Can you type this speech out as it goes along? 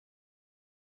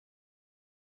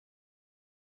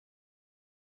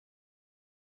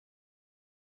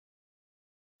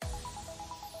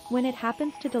When it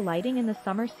happens to delighting in the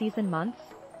summer season months,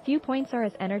 few points are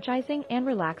as energizing and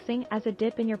relaxing as a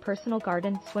dip in your personal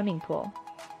garden swimming pool.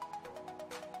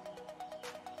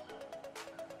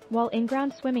 While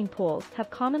in-ground swimming pools have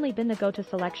commonly been the go-to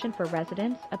selection for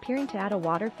residents appearing to add a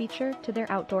water feature to their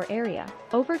outdoor area,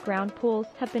 overground pools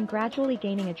have been gradually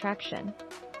gaining attraction.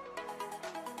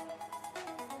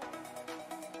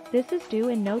 This is due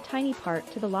in no tiny part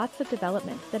to the lots of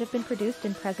developments that have been produced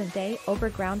in present-day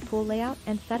overground pool layout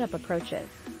and setup approaches.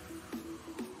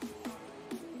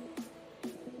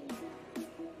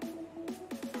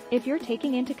 If you're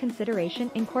taking into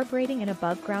consideration incorporating an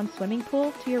above-ground swimming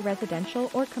pool to your residential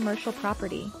or commercial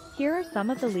property, here are some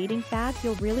of the leading fads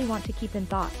you'll really want to keep in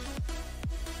thought.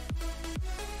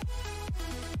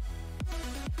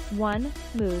 1.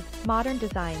 Smooth, modern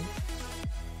designs.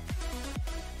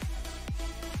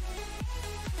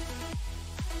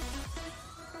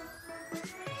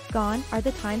 Gone are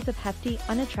the times of hefty,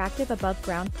 unattractive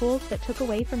above-ground pools that took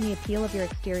away from the appeal of your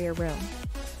exterior room.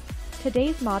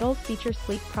 Today's models feature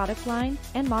sleek product lines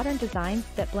and modern designs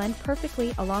that blend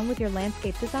perfectly along with your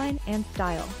landscape design and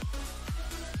style.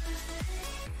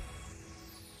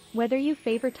 Whether you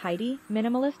favor tidy,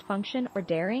 minimalist function or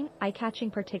daring,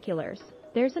 eye-catching particulars,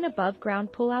 there's an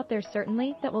above-ground pool out there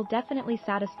certainly that will definitely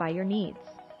satisfy your needs.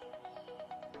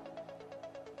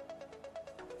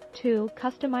 2.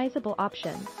 Customizable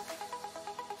options.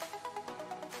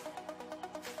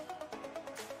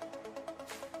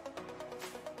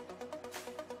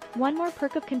 One more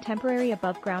perk of contemporary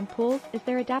above-ground pools is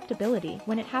their adaptability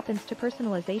when it happens to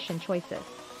personalization choices.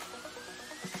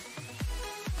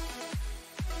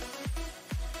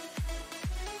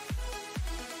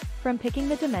 From picking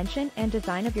the dimension and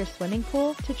design of your swimming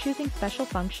pool to choosing special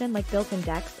function like built-in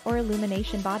decks or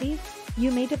illumination bodies, you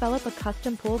may develop a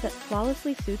custom pool that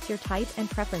flawlessly suits your type and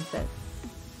preferences.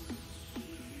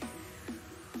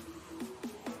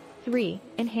 3.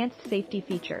 Enhanced safety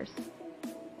features.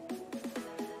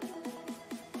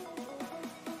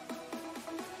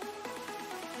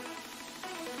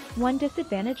 One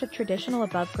disadvantage of traditional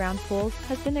above-ground pools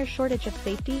has been their shortage of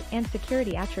safety and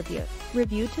security attributes,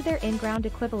 reviewed to their in-ground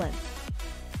equivalents.